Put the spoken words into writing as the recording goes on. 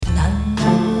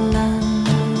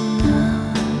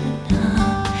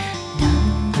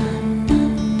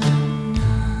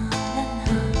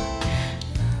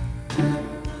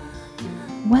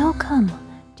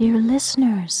Dear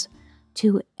listeners,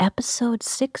 to episode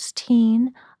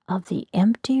 16 of The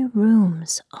Empty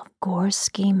Rooms of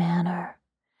Gorski Manor.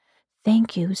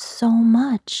 Thank you so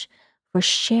much for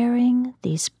sharing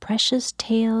these precious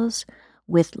tales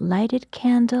with lighted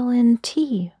candle and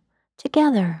tea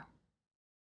together.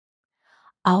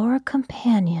 Our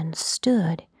companion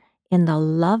stood in the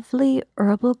lovely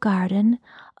herbal garden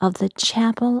of the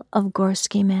chapel of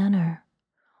Gorski Manor,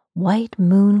 white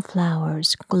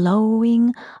moonflowers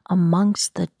glowing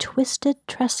amongst the twisted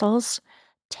trestles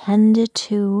tended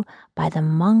to by the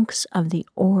monks of the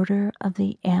Order of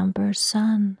the Amber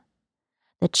Sun.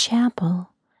 The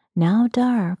chapel, now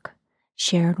dark,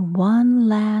 shared one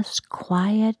last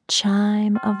quiet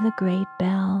chime of the great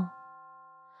bell,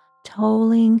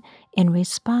 tolling in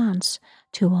response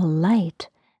to a light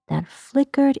that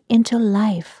flickered into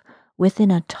life within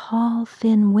a tall,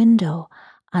 thin window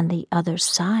on the other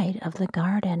side of the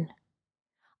garden.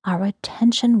 Our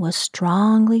attention was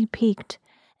strongly piqued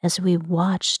as we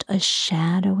watched a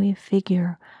shadowy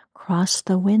figure cross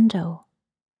the window,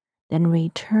 then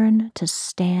return to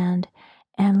stand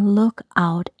and look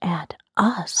out at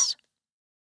us.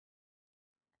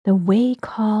 The way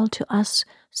called to us,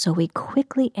 so we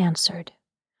quickly answered,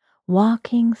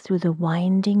 walking through the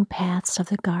winding paths of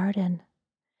the garden.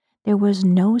 There was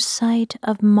no sight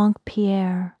of Monk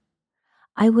Pierre.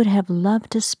 I would have loved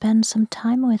to spend some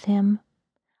time with him.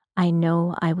 I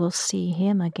know I will see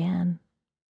him again.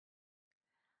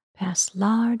 Past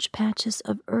large patches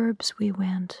of herbs we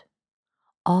went,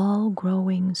 all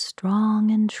growing strong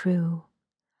and true.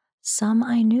 Some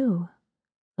I knew,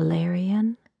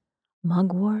 valerian,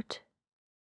 mugwort,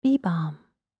 bee balm,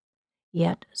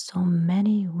 yet so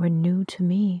many were new to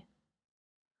me.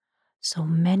 So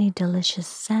many delicious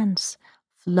scents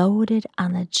floated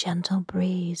on the gentle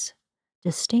breeze,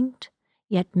 distinct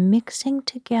yet mixing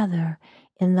together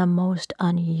in the most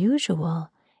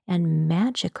unusual and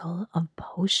magical of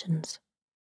potions.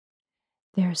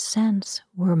 Their scents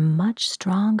were much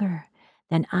stronger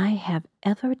than I have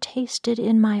ever tasted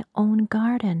in my own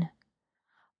garden,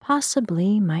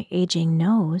 possibly my aging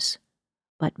nose,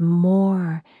 but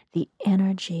more the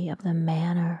energy of the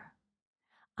manor.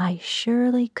 I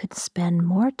surely could spend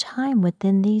more time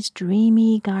within these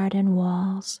dreamy garden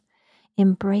walls,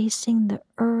 embracing the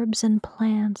herbs and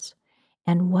plants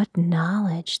and what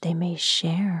knowledge they may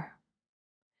share.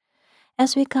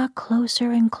 As we got closer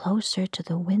and closer to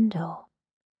the window,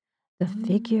 the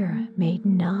figure made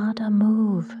not a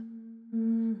move.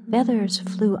 Feathers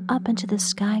flew up into the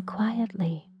sky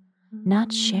quietly,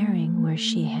 not sharing where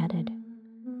she headed.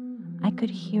 I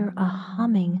could hear a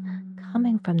humming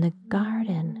coming from the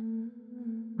garden.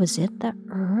 Was it the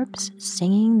herbs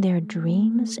singing their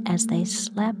dreams as they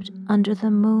slept under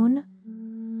the moon?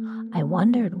 I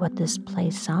wondered what this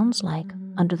place sounds like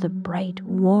under the bright,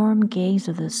 warm gaze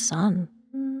of the sun.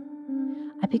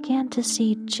 I began to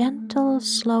see gentle,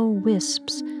 slow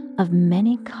wisps of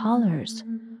many colors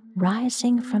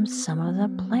rising from some of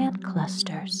the plant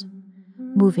clusters,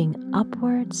 moving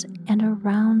upwards and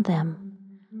around them,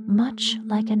 much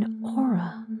like an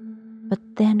aura, but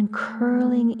then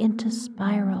curling into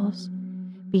spirals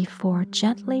before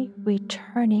gently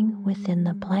returning within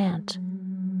the plant.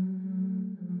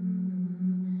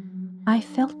 I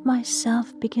felt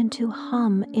myself begin to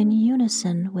hum in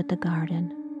unison with the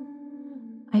garden.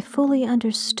 I fully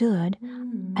understood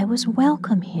I was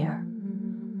welcome here.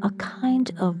 A kind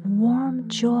of warm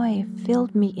joy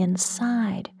filled me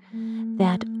inside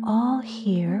that all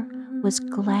here was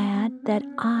glad that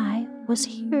I was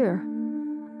here,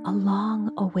 a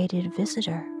long-awaited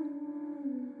visitor.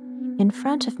 In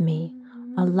front of me,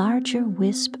 a larger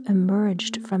wisp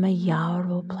emerged from a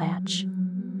yarrow patch.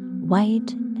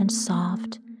 White and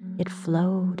soft, it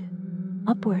flowed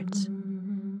upwards,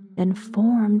 then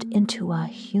formed into a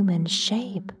human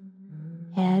shape,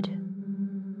 head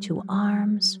to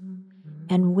arms,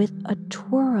 and with a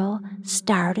twirl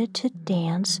started to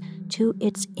dance to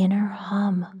its inner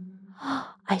hum.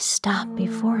 I stopped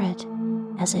before it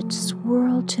as it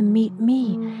swirled to meet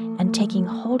me, and taking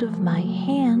hold of my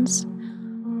hands,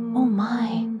 oh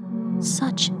my,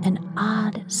 such an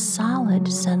odd,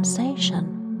 solid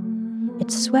sensation. It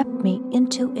swept me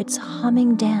into its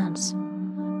humming dance.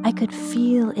 I could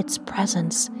feel its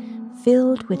presence,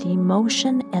 filled with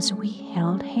emotion as we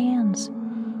held hands.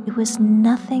 It was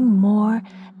nothing more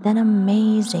than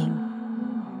amazing.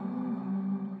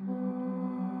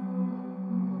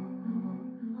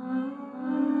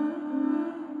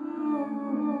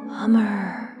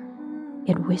 Hummer,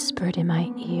 it whispered in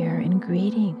my ear in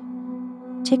greeting,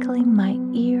 tickling my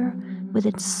ear with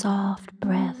its soft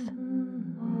breath.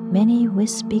 Many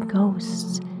wispy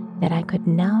ghosts that I could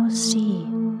now see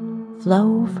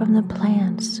flow from the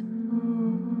plants.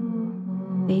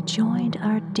 They joined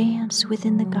our dance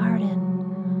within the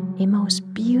garden, a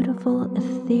most beautiful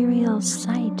ethereal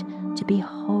sight to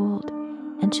behold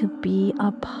and to be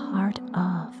a part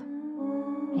of.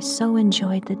 I so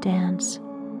enjoyed the dance,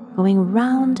 going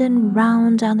round and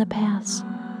round on the paths,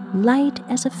 light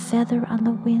as a feather on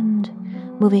the wind,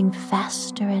 moving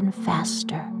faster and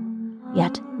faster,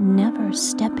 yet never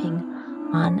stepping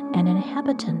on an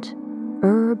inhabitant,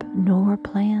 herb nor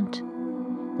plant.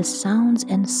 The sounds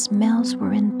and smells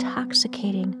were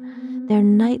intoxicating. Their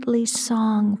nightly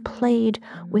song played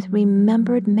with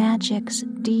remembered magics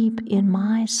deep in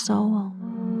my soul.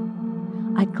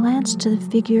 I glanced to the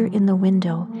figure in the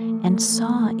window and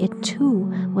saw it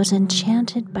too was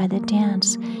enchanted by the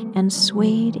dance and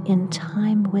swayed in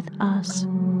time with us.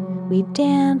 We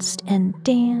danced and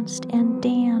danced and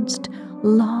danced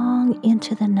long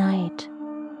into the night.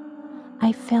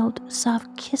 I felt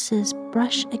soft kisses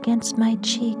brush against my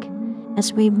cheek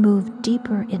as we moved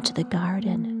deeper into the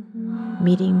garden,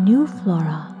 meeting new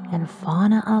flora and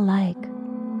fauna alike,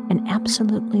 an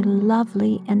absolutely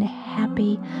lovely and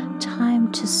happy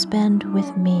time to spend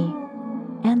with me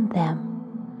and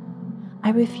them. I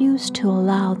refused to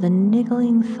allow the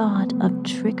niggling thought of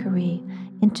trickery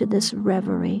into this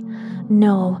reverie.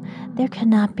 No, there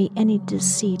cannot be any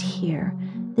deceit here.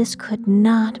 This could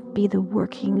not be the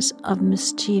workings of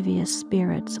mischievous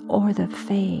spirits or the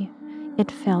Fae. It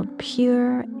felt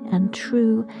pure and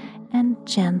true and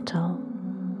gentle.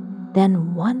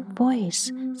 Then one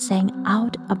voice sang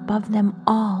out above them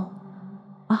all,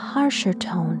 a harsher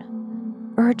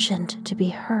tone, urgent to be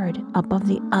heard above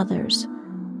the others.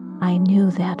 I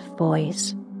knew that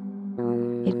voice.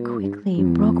 It quickly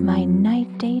broke my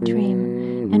night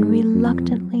daydream, and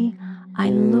reluctantly I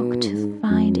looked to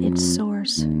find its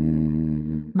source.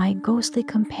 My ghostly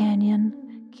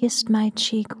companion kissed my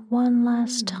cheek one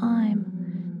last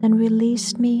time, then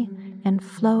released me and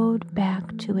flowed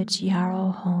back to its yarrow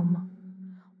home.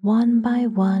 One by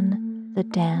one, the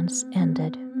dance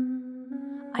ended.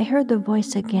 I heard the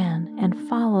voice again and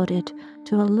followed it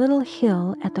to a little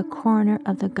hill at the corner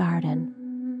of the garden.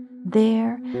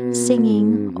 There,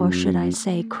 singing, or should I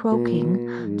say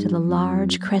croaking, to the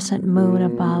large crescent moon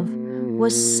above,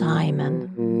 was Simon.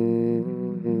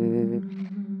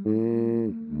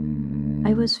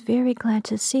 I was very glad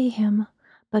to see him,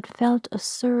 but felt a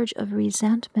surge of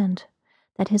resentment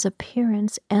that his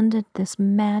appearance ended this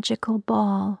magical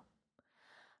ball.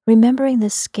 Remembering the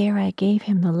scare I gave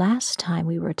him the last time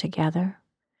we were together,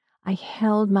 I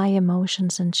held my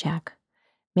emotions in check,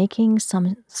 making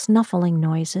some snuffling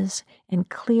noises, and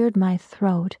cleared my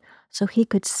throat so he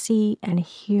could see and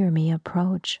hear me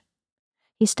approach.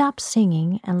 He stopped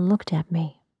singing and looked at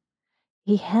me.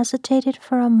 He hesitated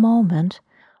for a moment,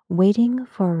 waiting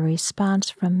for a response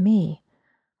from me.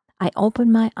 I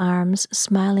opened my arms,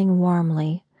 smiling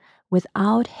warmly.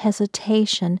 Without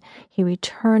hesitation, he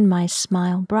returned my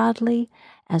smile broadly,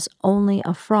 as only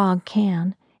a frog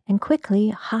can, and quickly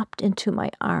hopped into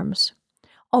my arms.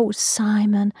 "Oh,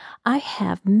 Simon, I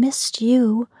have missed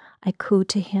you," I cooed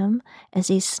to him as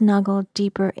he snuggled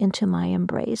deeper into my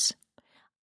embrace.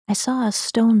 I saw a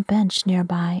stone bench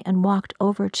nearby and walked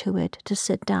over to it to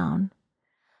sit down.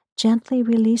 Gently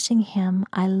releasing him,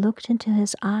 I looked into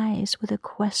his eyes with a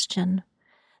question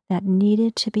that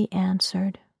needed to be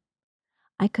answered.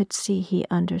 I could see he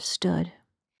understood.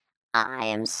 I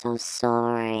am so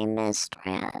sorry,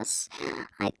 mistress.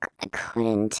 I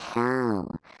couldn't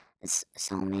tell.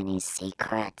 So many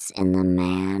secrets in the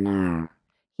manor.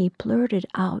 He blurted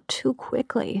out too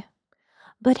quickly.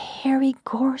 "But Harry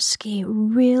Gorski,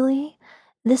 really?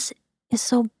 This is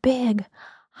so big.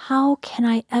 How can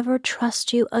I ever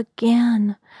trust you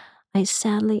again?" I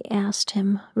sadly asked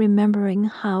him, remembering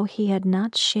how he had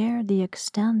not shared the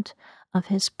extent of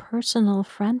his personal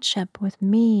friendship with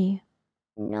me.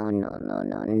 No.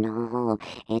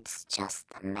 It's just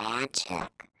the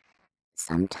magic.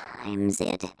 Sometimes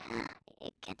it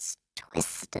gets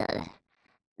twisted.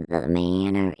 The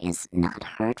manor is not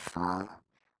hurtful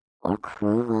or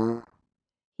cruel.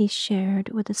 He shared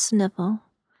with a sniffle.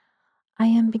 "I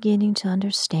am beginning to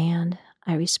understand,"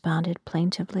 I responded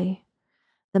plaintively.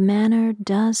 "The manor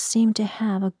does seem to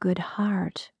have a good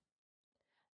heart."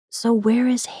 "So where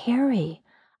is Harry?"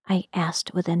 I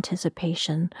asked with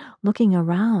anticipation, looking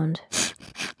around.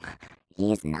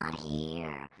 He's not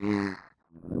here.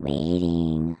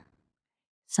 Waiting.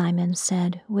 Simon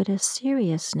said with a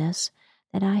seriousness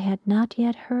that I had not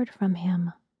yet heard from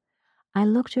him. I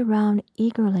looked around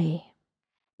eagerly.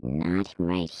 Not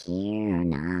right here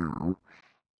now.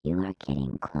 You are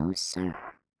getting closer.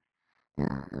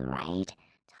 The right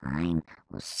time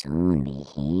will soon be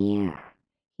here,"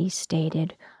 he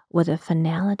stated with a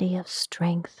finality of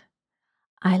strength.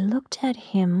 I looked at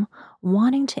him,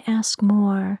 wanting to ask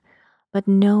more, but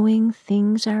knowing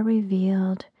things are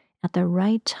revealed at the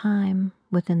right time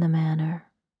within the manor.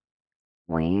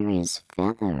 "Where is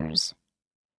Feathers?"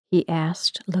 He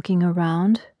asked, looking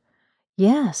around.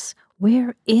 Yes,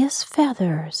 where is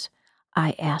Feathers?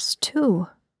 I asked too.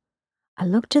 I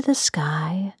looked to the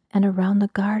sky and around the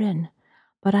garden,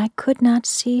 but I could not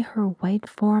see her white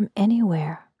form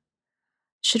anywhere.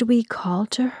 Should we call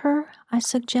to her? I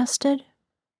suggested.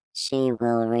 "She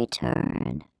will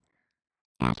return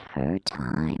at her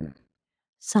time."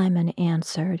 Simon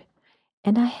answered,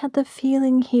 and I had the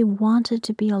feeling he wanted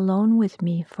to be alone with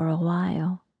me for a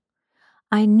while.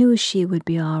 I knew she would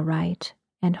be all right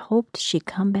and hoped she'd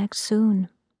come back soon.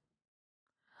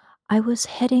 I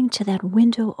was heading to that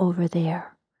window over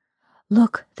there.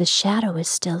 Look, the shadow is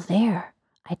still there,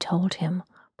 I told him,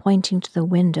 pointing to the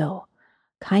window,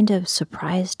 kind of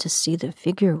surprised to see the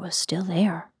figure was still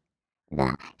there.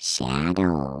 "The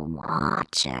Shadow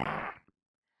Watcher."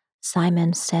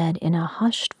 Simon said in a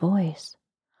hushed voice.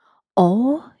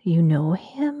 Oh, you know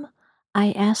him?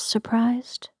 I asked,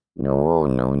 surprised. "No,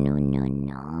 no, no, no,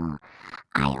 no.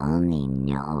 I only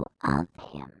know of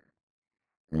him.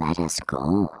 Let us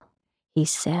go," He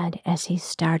said as he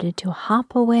started to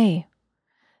hop away.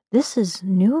 This is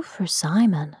new for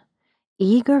Simon,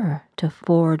 eager to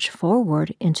forge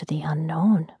forward into the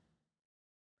unknown.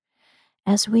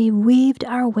 As we weaved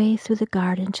our way through the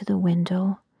garden to the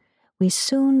window, we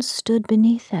soon stood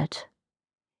beneath it.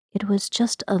 It was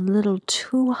just a little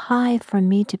too high for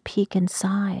me to peek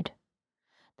inside.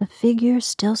 The figure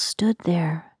still stood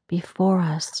there before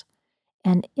us,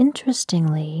 and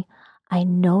interestingly, I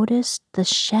noticed the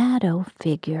shadow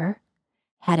figure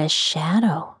had a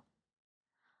shadow.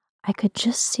 I could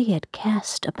just see it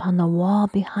cast upon the wall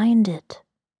behind it.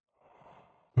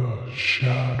 The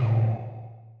shadow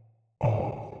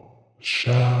of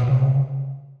shadow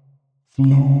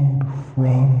flowed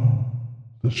from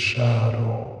the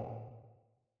shadow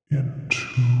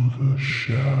into the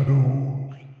shadows.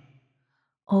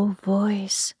 Oh,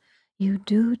 voice, you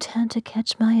do tend to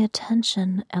catch my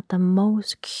attention at the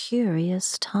most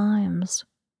curious times.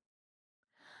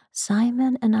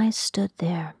 Simon and I stood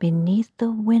there beneath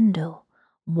the window,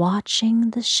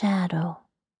 watching the shadow.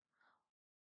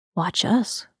 Watch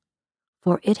us,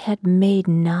 for it had made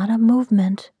not a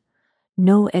movement,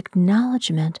 no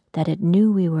acknowledgement that it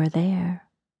knew we were there.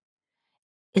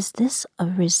 Is this a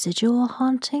residual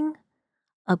haunting?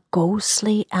 A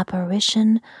ghostly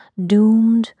apparition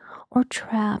doomed or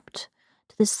trapped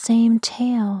to the same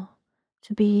tale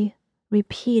to be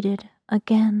repeated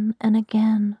again and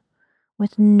again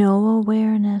with no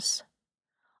awareness?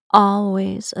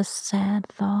 Always a sad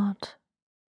thought.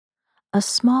 A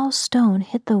small stone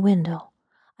hit the window.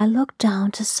 I looked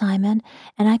down to Simon,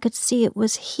 and I could see it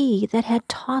was he that had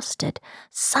tossed it.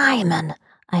 Simon,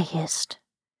 I hissed.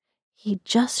 He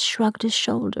just shrugged his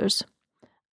shoulders.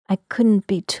 I couldn't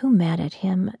be too mad at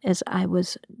him, as I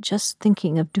was just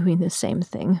thinking of doing the same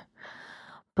thing.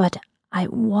 But I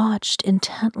watched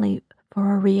intently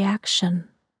for a reaction.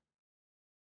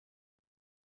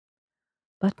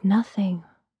 But nothing.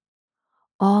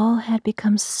 All had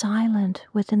become silent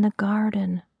within the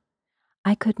garden.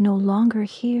 I could no longer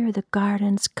hear the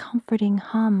garden's comforting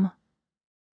hum.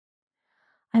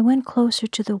 I went closer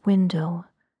to the window,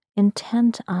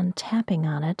 intent on tapping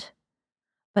on it,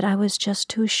 but I was just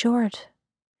too short,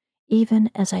 even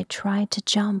as I tried to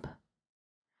jump.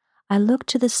 I looked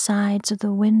to the sides of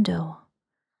the window.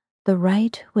 The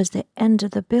right was the end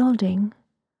of the building,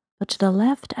 but to the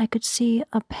left I could see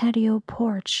a patio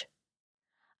porch.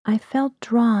 I felt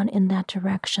drawn in that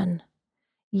direction,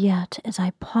 yet as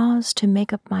I paused to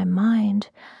make up my mind,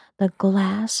 the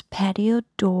glass patio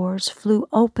doors flew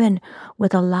open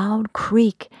with a loud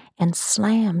creak and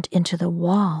slammed into the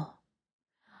wall.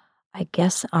 I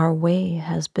guess our way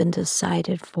has been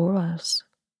decided for us.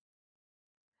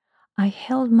 I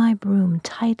held my broom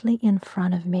tightly in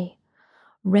front of me,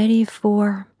 ready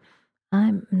for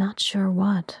I'm not sure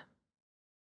what.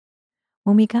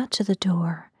 When we got to the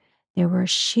door, there were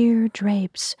sheer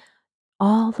drapes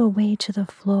all the way to the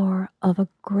floor of a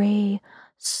gray,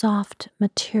 soft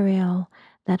material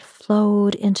that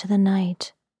flowed into the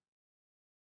night.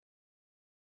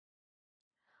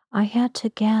 I had to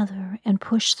gather and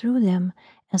push through them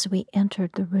as we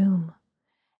entered the room,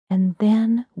 and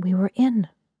then we were in.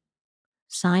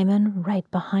 Simon right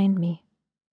behind me.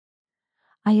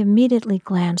 I immediately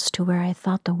glanced to where I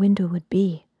thought the window would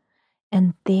be,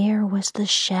 and there was the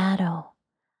shadow,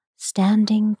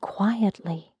 standing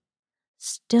quietly,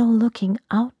 still looking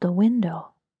out the window.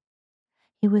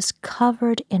 He was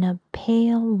covered in a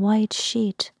pale white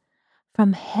sheet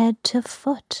from head to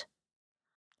foot.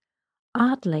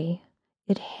 Oddly,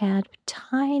 it had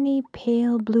tiny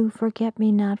pale blue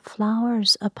forget-me-not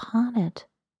flowers upon it.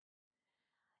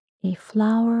 A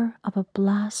flower of a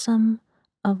blossom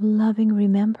of loving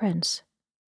remembrance,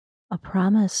 a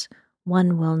promise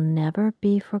one will never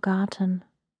be forgotten.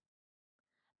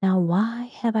 Now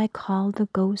why have I called the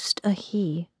ghost a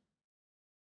he?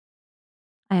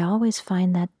 I always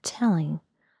find that telling,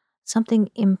 something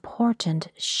important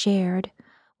shared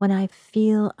when I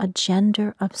feel a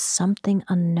gender of something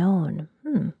unknown.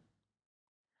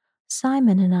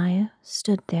 Simon and I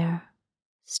stood there,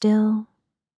 still,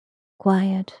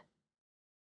 quiet.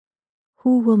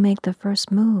 Who will make the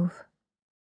first move?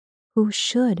 Who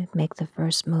should make the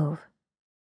first move?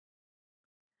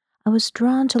 I was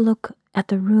drawn to look at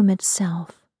the room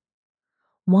itself.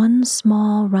 One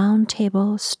small round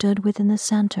table stood within the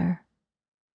center,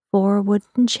 4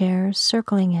 wooden chairs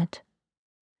circling it.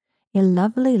 A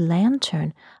lovely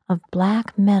lantern of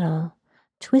black metal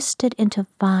twisted into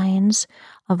vines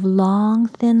of long,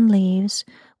 thin leaves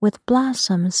with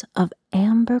blossoms of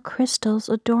amber crystals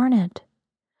adorn it,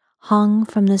 hung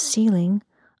from the ceiling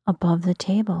above the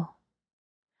table.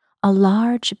 A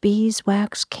large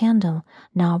beeswax candle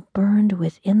now burned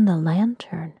within the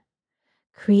lantern,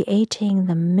 creating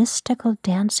the mystical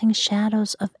dancing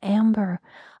shadows of amber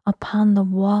upon the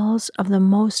walls of the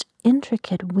most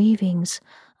intricate weavings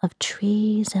of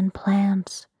trees and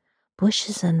plants,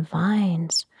 bushes and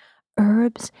vines,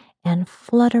 herbs and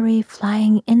fluttery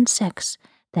flying insects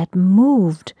that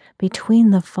moved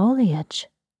between the foliage.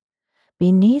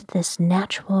 Beneath this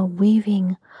natural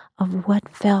weaving of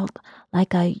what felt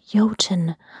like a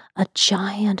Jotun, a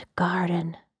giant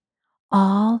garden,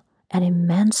 all at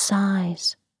immense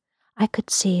size, I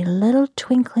could see little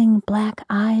twinkling black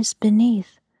eyes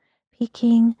beneath,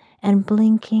 peeking and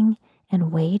blinking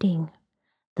and waiting.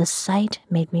 The sight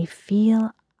made me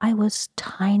feel I was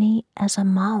tiny as a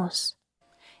mouse.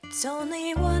 It's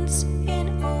only once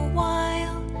in a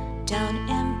while, down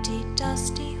empty,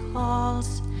 dusty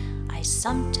halls, I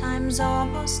sometimes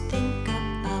almost think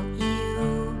about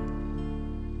you.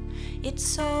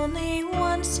 It's only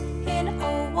once in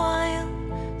a while,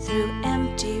 through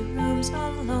empty rooms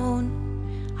alone,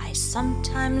 I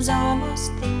sometimes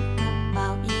almost think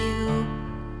about you.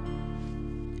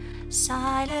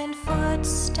 Silent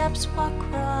footsteps walk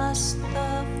across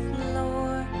the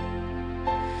floor.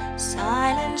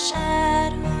 Silent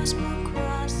shadows move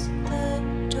across the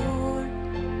door.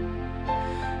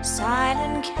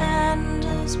 Silent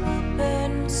candles will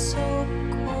burn so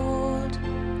cold.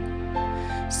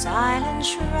 Silent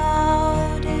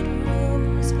shrouded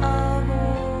rooms of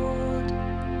old.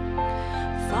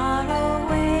 Far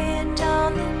away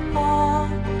down the hall,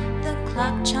 the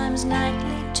clock chimes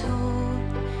nightly toll.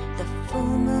 The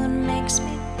full moon makes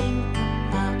me think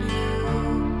about you.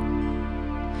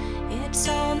 It's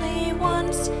only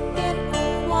once in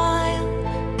a while,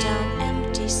 down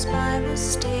empty spiral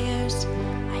stairs,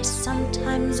 I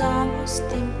sometimes almost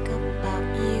think about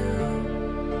you.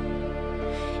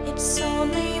 It's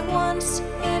only once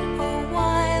in a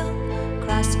while,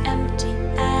 across empty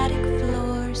attic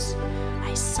floors,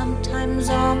 I sometimes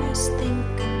almost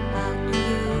think about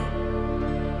you.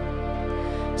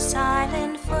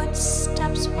 Silent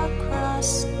footsteps walk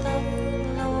across the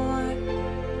floor.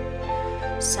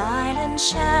 Silent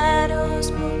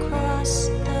shadows move across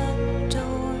the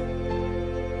door.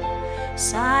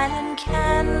 Silent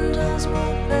candles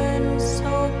will burn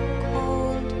so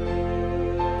cold.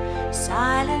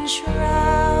 Silent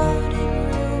shrouded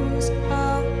rooms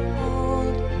of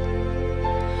old.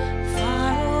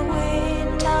 Far away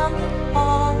down the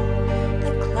hall,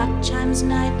 the clock chimes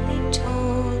nightly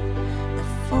toll. The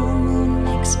full moon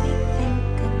makes me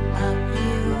think about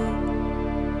you.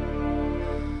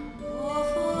 Oh,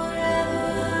 forever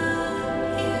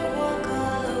you walk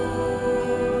alone.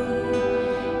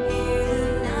 Hear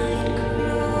the night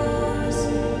crow's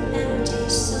empty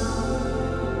song.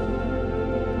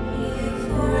 Here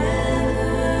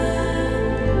forever,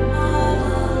 all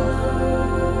alone.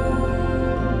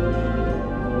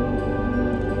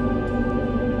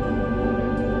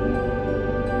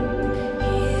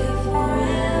 Here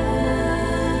forever,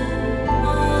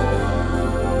 all alone.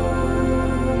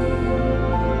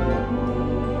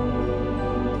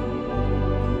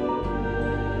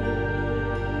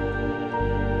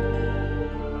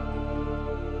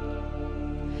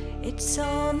 It's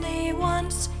only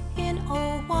once in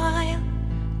a while,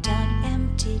 down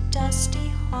empty,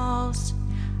 dusty halls,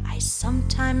 I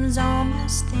sometimes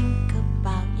almost think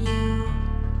about you.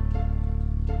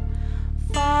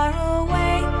 Far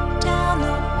away down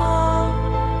the hall,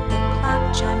 the clock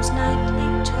chimes nightly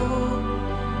toll.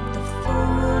 The full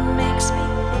moon makes me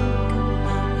think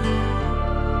about you.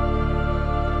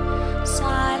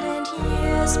 Silent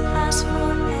years pass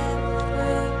forevermore.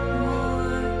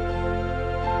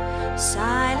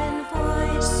 Silent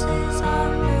voices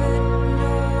are heard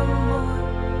no more.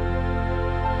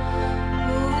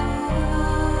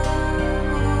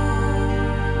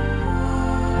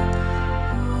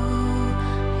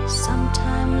 I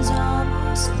sometimes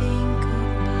almost think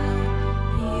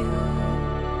about you.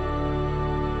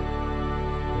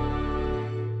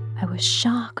 I was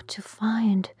shocked to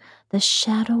find the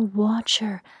shadow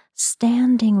watcher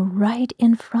standing right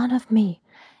in front of me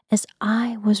as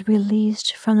I was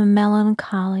released from the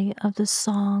melancholy of the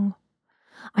song.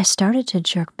 I started to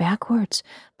jerk backwards,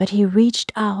 but he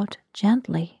reached out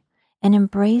gently and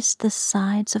embraced the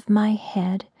sides of my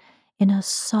head in a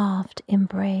soft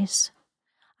embrace.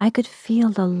 I could feel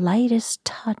the lightest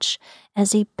touch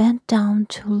as he bent down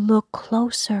to look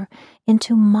closer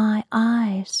into my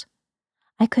eyes.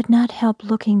 I could not help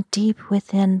looking deep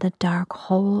within the dark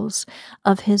holes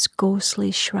of his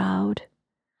ghostly shroud.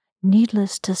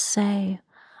 Needless to say,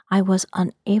 I was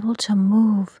unable to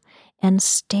move and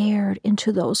stared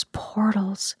into those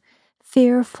portals,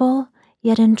 fearful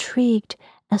yet intrigued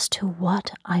as to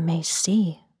what I may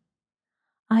see.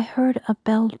 I heard a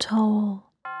bell toll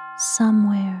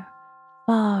somewhere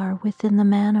far within the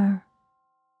manor.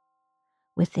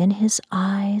 Within his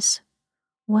eyes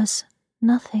was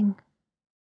nothing.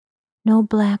 No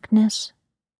blackness,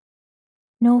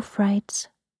 no frights.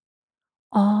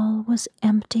 All was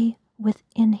empty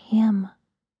within him.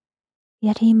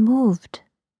 Yet he moved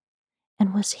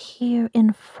and was here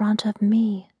in front of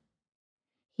me.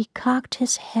 He cocked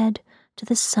his head to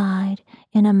the side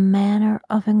in a manner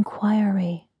of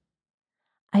inquiry.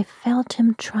 I felt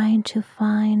him trying to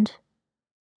find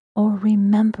or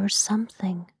remember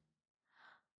something.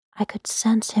 I could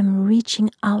sense him reaching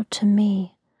out to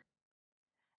me,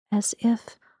 as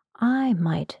if I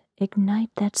might ignite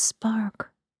that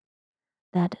spark,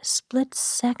 that split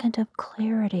second of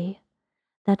clarity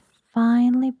that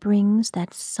finally brings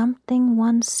that something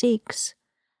one seeks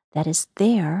that is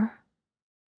there,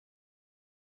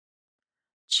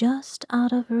 just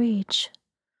out of reach,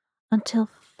 until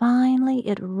finally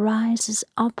it rises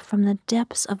up from the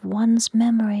depths of one's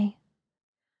memory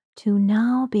to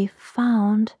now be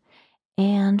found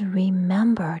and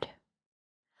remembered.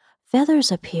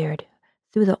 Feathers appeared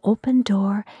through the open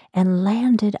door and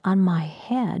landed on my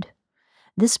head.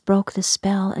 This broke the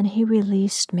spell and he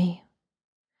released me.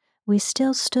 We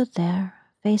still stood there,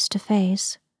 face to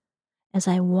face, as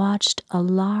I watched a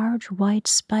large white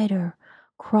spider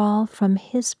crawl from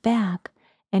his back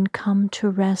and come to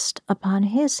rest upon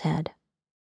his head.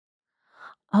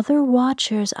 Other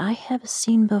watchers I have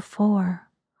seen before,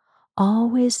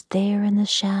 always there in the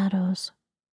shadows,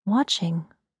 watching,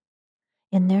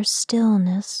 in their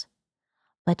stillness,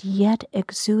 but yet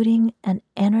exuding an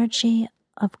energy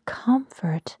of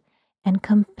comfort and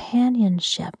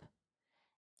companionship,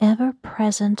 ever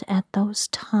present at those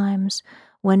times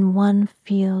when one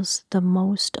feels the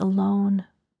most alone.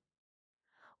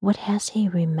 What has he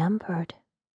remembered?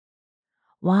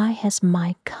 Why has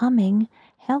my coming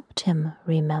helped him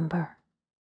remember?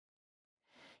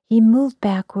 He moved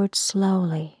backward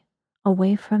slowly,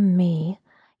 away from me,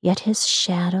 yet his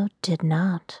shadow did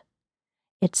not.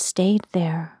 It stayed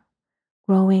there,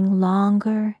 growing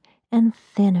longer and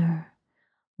thinner,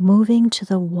 moving to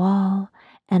the wall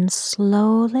and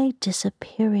slowly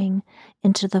disappearing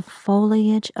into the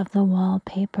foliage of the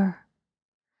wallpaper.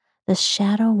 The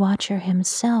shadow watcher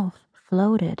himself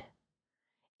floated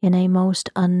in a most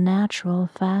unnatural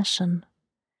fashion,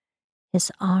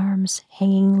 his arms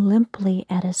hanging limply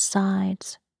at his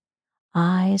sides,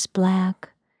 eyes black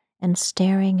and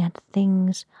staring at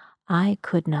things I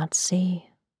could not see.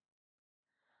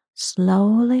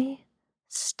 Slowly,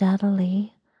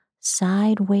 steadily,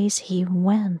 sideways he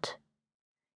went,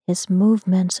 his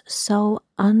movements so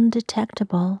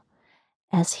undetectable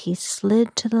as he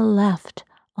slid to the left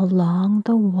along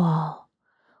the wall,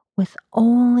 with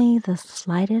only the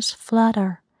slightest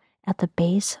flutter at the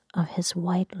base of his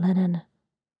white linen.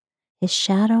 His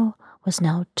shadow was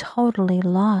now totally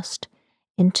lost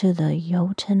into the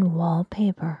Jotun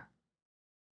wallpaper.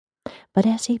 But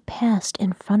as he passed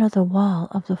in front of the wall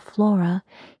of the flora,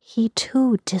 he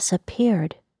too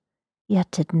disappeared, yet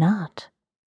did not.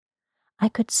 I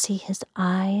could see his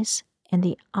eyes and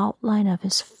the outline of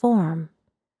his form,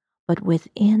 but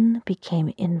within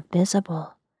became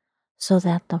invisible, so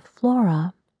that the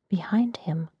flora behind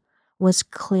him was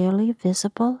clearly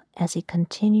visible as he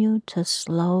continued to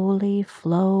slowly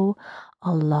flow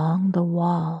along the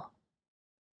wall.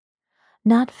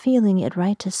 Not feeling it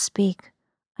right to speak,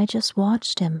 I just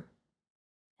watched him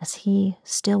as he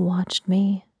still watched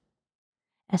me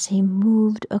as he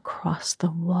moved across the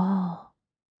wall.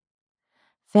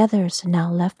 Feathers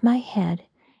now left my head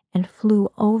and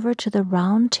flew over to the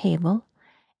round table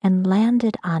and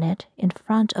landed on it in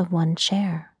front of one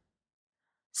chair.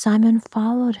 Simon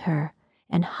followed her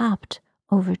and hopped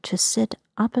over to sit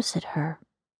opposite her.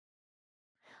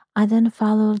 I then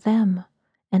followed them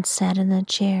and sat in the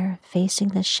chair facing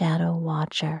the Shadow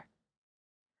Watcher.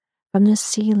 From the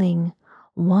ceiling,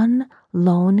 one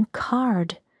lone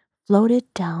card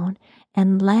floated down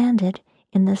and landed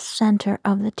in the center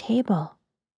of the table.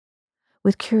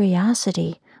 With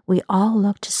curiosity, we all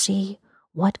looked to see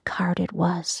what card it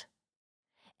was.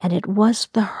 And it was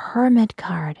the Hermit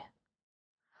card.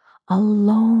 A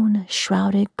lone,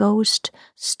 shrouded ghost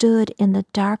stood in the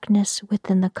darkness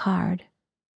within the card,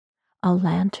 a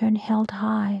lantern held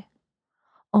high,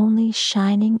 only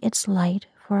shining its light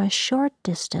for a short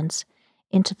distance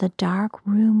into the dark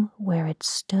room where it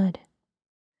stood.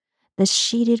 The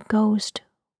sheeted ghost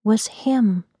was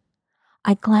him.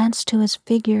 I glanced to his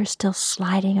figure still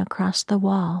sliding across the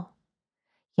wall.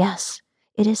 Yes,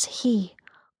 it is he,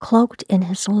 cloaked in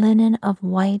his linen of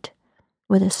white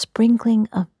with a sprinkling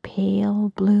of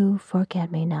pale blue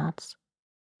forget-me-nots.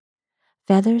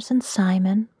 Feathers and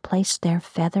Simon placed their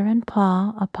feather and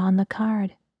paw upon the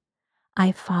card.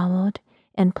 I followed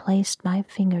and placed my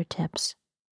fingertips.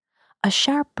 A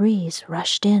sharp breeze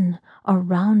rushed in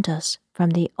around us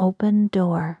from the open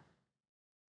door.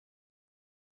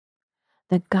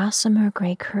 The gossamer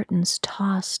gray curtains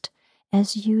tossed,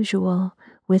 as usual,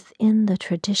 within the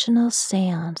traditional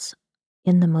seance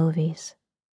in the movies.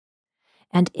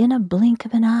 And in a blink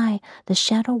of an eye, the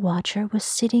Shadow Watcher was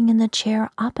sitting in the chair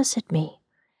opposite me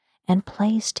and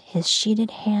placed his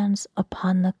sheeted hands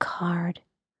upon the card,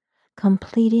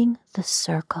 completing the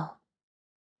circle.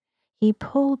 He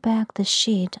pulled back the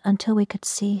sheet until we could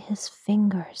see his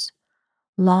fingers,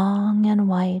 long and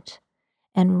white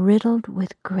and riddled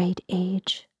with great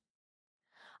age.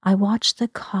 I watched the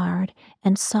card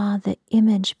and saw the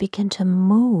image begin to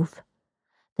move.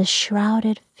 The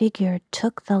shrouded figure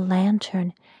took the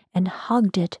lantern and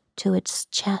hugged it to its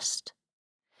chest.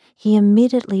 He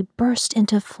immediately burst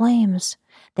into flames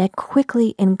that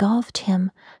quickly engulfed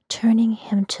him, turning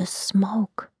him to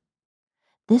smoke.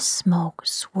 This smoke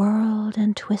swirled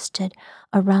and twisted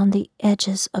around the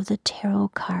edges of the tarot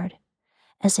card,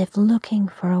 as if looking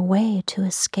for a way to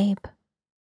escape.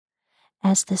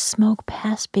 As the smoke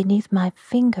passed beneath my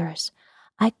fingers,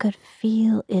 I could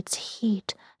feel its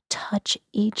heat touch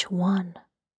each one.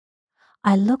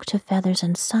 I looked to Feathers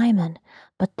and Simon,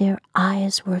 but their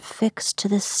eyes were fixed to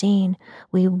the scene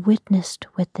we witnessed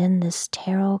within this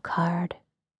tarot card.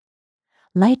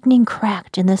 Lightning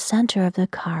cracked in the center of the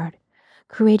card,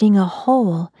 creating a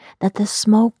hole that the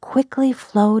smoke quickly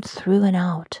flowed through and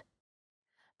out.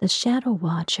 The Shadow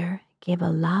Watcher gave a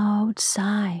loud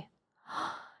sigh.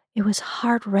 It was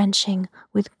heart-wrenching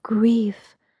with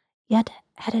grief, yet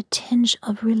had a tinge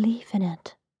of relief in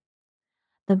it.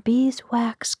 The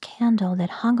beeswax candle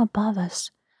that hung above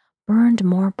us burned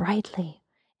more brightly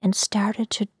and started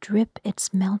to drip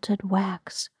its melted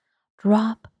wax,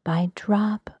 drop by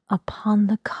drop, upon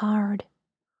the card.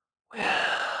 Will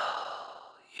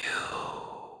you?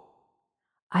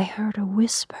 I heard a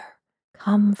whisper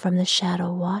come from the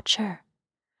Shadow Watcher.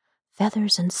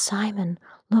 Feathers and Simon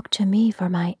looked to me for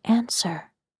my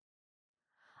answer.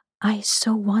 I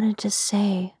so wanted to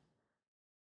say,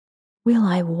 "Will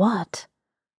I what?"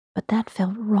 but that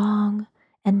felt wrong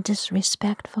and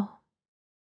disrespectful.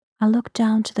 I looked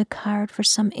down to the card for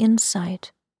some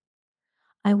insight.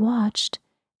 I watched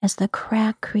as the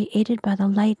crack created by the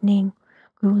lightning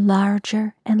grew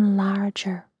larger and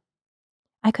larger.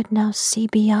 I could now see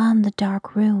beyond the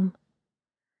dark room.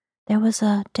 There was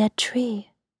a dead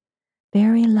tree,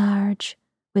 very large,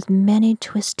 with many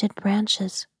twisted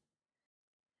branches.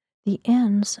 The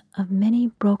ends of many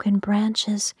broken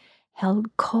branches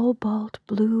held cobalt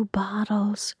blue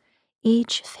bottles,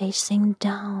 each facing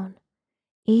down,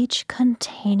 each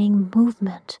containing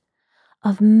movement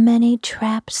of many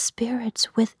trapped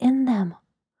spirits within them.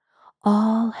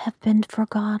 All have been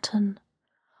forgotten,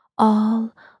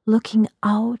 all looking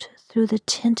out through the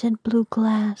tinted blue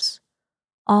glass,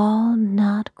 all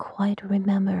not quite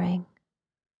remembering.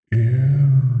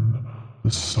 In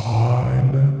the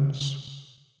silence,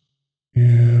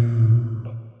 in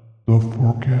the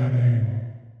forgetting,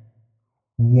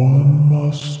 one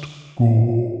must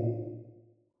go,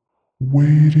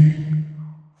 waiting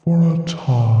for a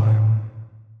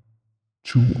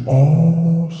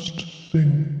almost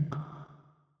think,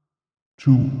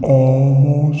 to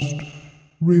almost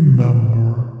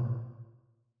remember,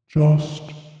 just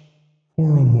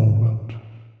for a moment.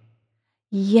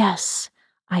 Yes,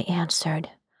 I answered.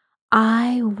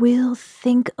 I will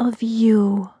think of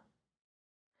you.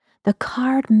 The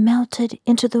card melted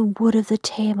into the wood of the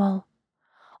table.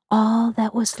 All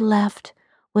that was left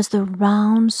was the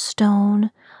round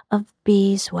stone of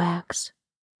beeswax.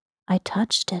 I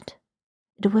touched it.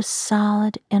 It was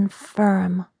solid and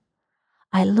firm.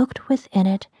 I looked within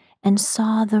it and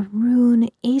saw the rune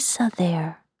Isa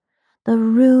there, the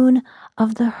rune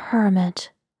of the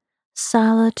hermit,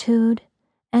 solitude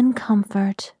and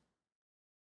comfort.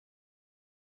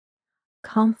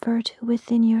 Comfort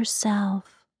within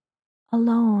yourself,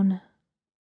 alone.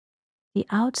 The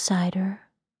outsider,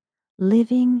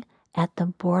 living at the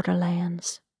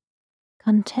borderlands,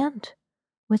 content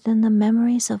within the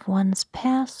memories of one's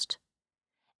past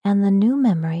and the new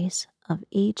memories of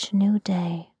each new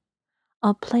day,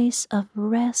 a place of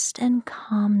rest and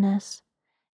calmness,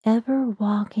 ever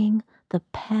walking the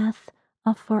path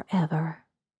of forever.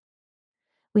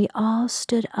 We all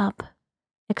stood up,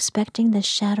 expecting the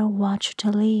shadow watcher to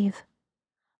leave,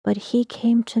 but he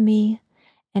came to me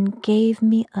and gave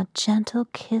me a gentle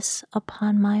kiss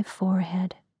upon my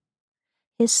forehead,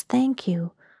 his thank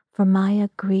you for my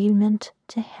agreement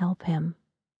to help him.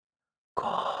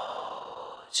 Go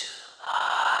to the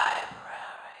library.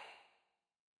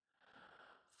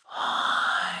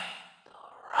 Find the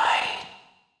right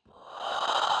book.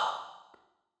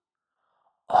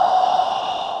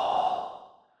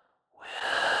 All will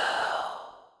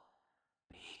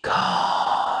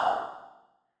become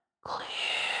clear.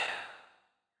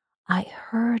 I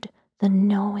heard the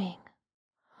knowing.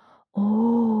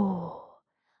 Oh,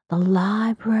 the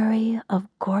library of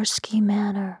Gorski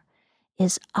Manor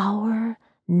is our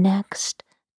next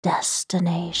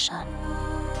destination.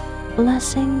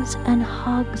 Blessings and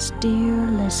hugs, dear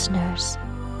listeners.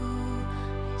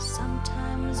 I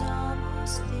sometimes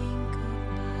almost think